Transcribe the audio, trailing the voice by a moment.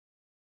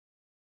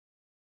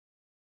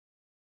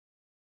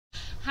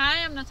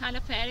Hi, I'm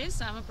Natalia.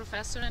 I'm a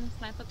professor and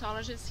plant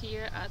pathologist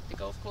here at the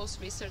Gulf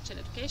Coast Research and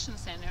Education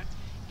Center.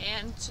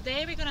 And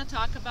today we're going to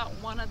talk about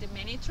one of the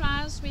many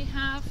trials we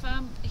have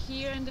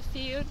here in the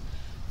field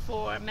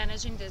for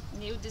managing the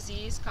new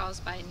disease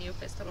caused by new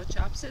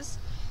Pestalotia.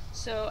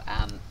 So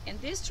in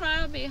this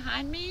trial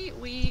behind me,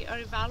 we are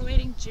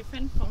evaluating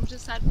different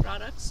fungicide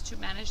products to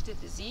manage the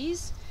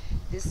disease.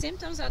 The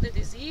symptoms of the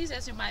disease,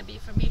 as you might be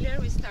familiar,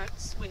 we start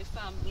with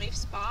leaf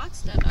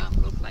spots that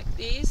look like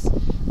this,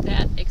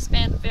 that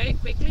expand very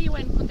quickly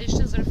when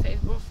conditions are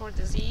favorable for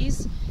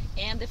disease,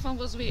 and the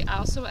fungus will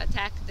also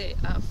attack the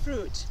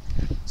fruit.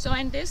 So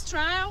in this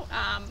trial,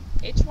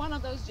 each one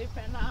of those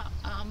different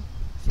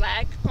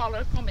flag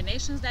color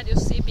combinations that you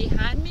see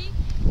behind me,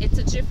 it's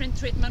a different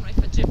treatment with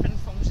a different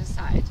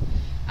fungicide.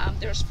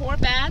 There's 4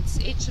 beds.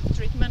 Each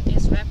treatment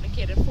is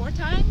replicated 4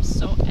 times,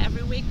 so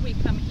every week we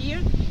come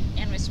here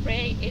and we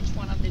spray each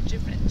one of the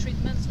different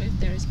treatments with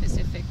their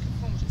specific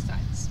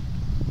fungicides.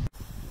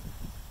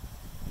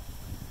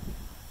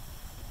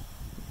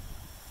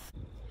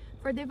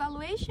 For the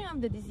evaluation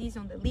of the disease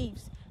on the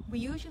leaves, we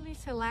usually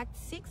select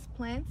 6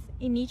 plants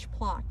in each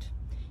plot.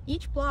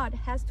 Each plot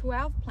has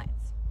 12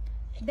 plants.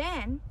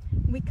 Then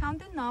we count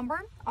the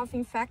number of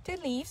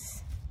infected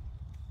leaves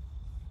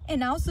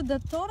and also the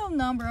total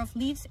number of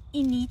leaves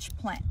in each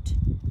plant.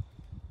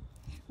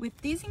 With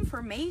this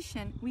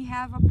information, we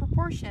have a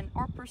proportion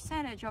or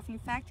percentage of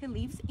infected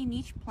leaves in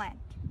each plant.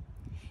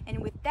 And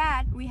with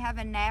that, we have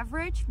an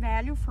average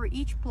value for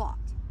each plot.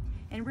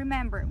 And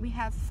remember, we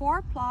have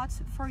 4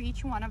 plots for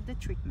each one of the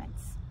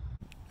treatments.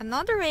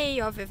 Another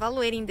way of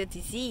evaluating the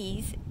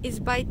disease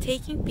is by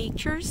taking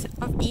pictures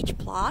of each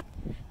plot,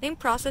 then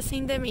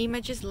processing the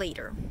images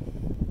later.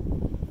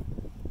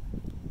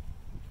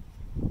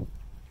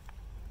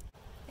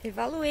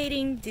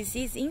 Evaluating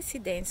disease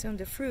incidence on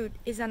the fruit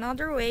is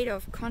another way to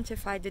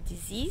quantify the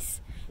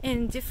disease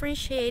and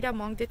differentiate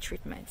among the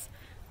treatments.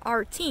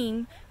 Our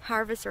team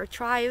harvests our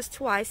trials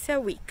twice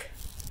a week.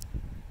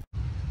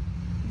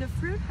 The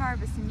fruit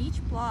harvest in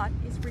each plot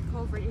is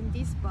recovered in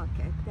this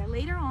bucket that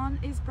later on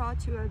is brought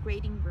to a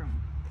grading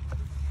room.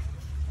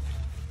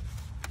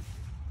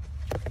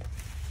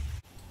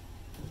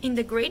 In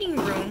the grading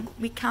room,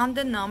 we count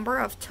the number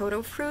of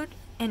total fruit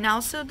and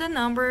also the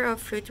number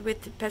of fruit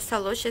with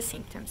Pestalotia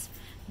symptoms.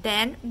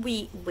 Then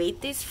we weigh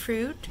this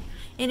fruit,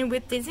 and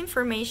with this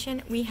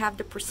information we have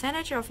the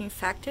percentage of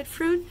infected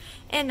fruit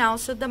and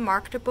also the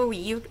marketable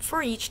yield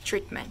for each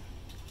treatment.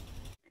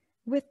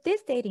 With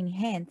this data in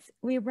hand,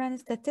 we run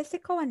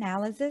statistical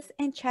analysis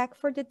and check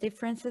for the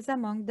differences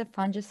among the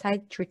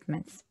fungicide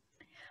treatments.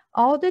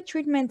 All the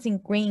treatments in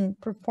green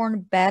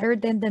perform better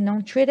than the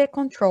non-treated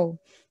control,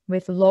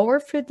 with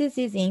lower fruit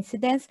disease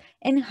incidence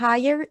and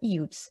higher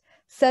yields,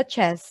 such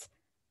as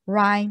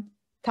Rhyme,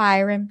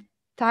 Tyrant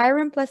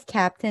plus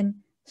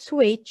Captain,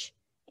 Switch,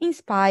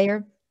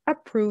 Inspire,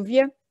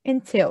 Approvia,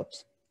 and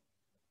Tilt.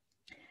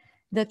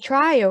 The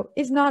trial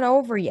is not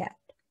over yet.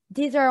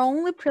 These are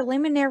only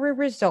preliminary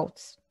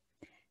results.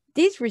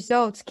 These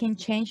results can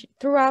change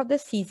throughout the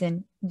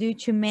season due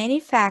to many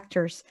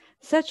factors,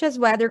 such as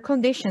weather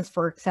conditions,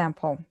 for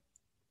example.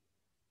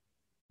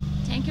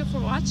 Thank you for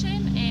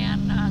watching,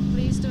 and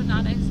please do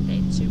not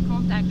hesitate to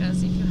contact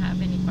us if you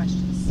have any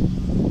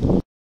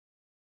questions.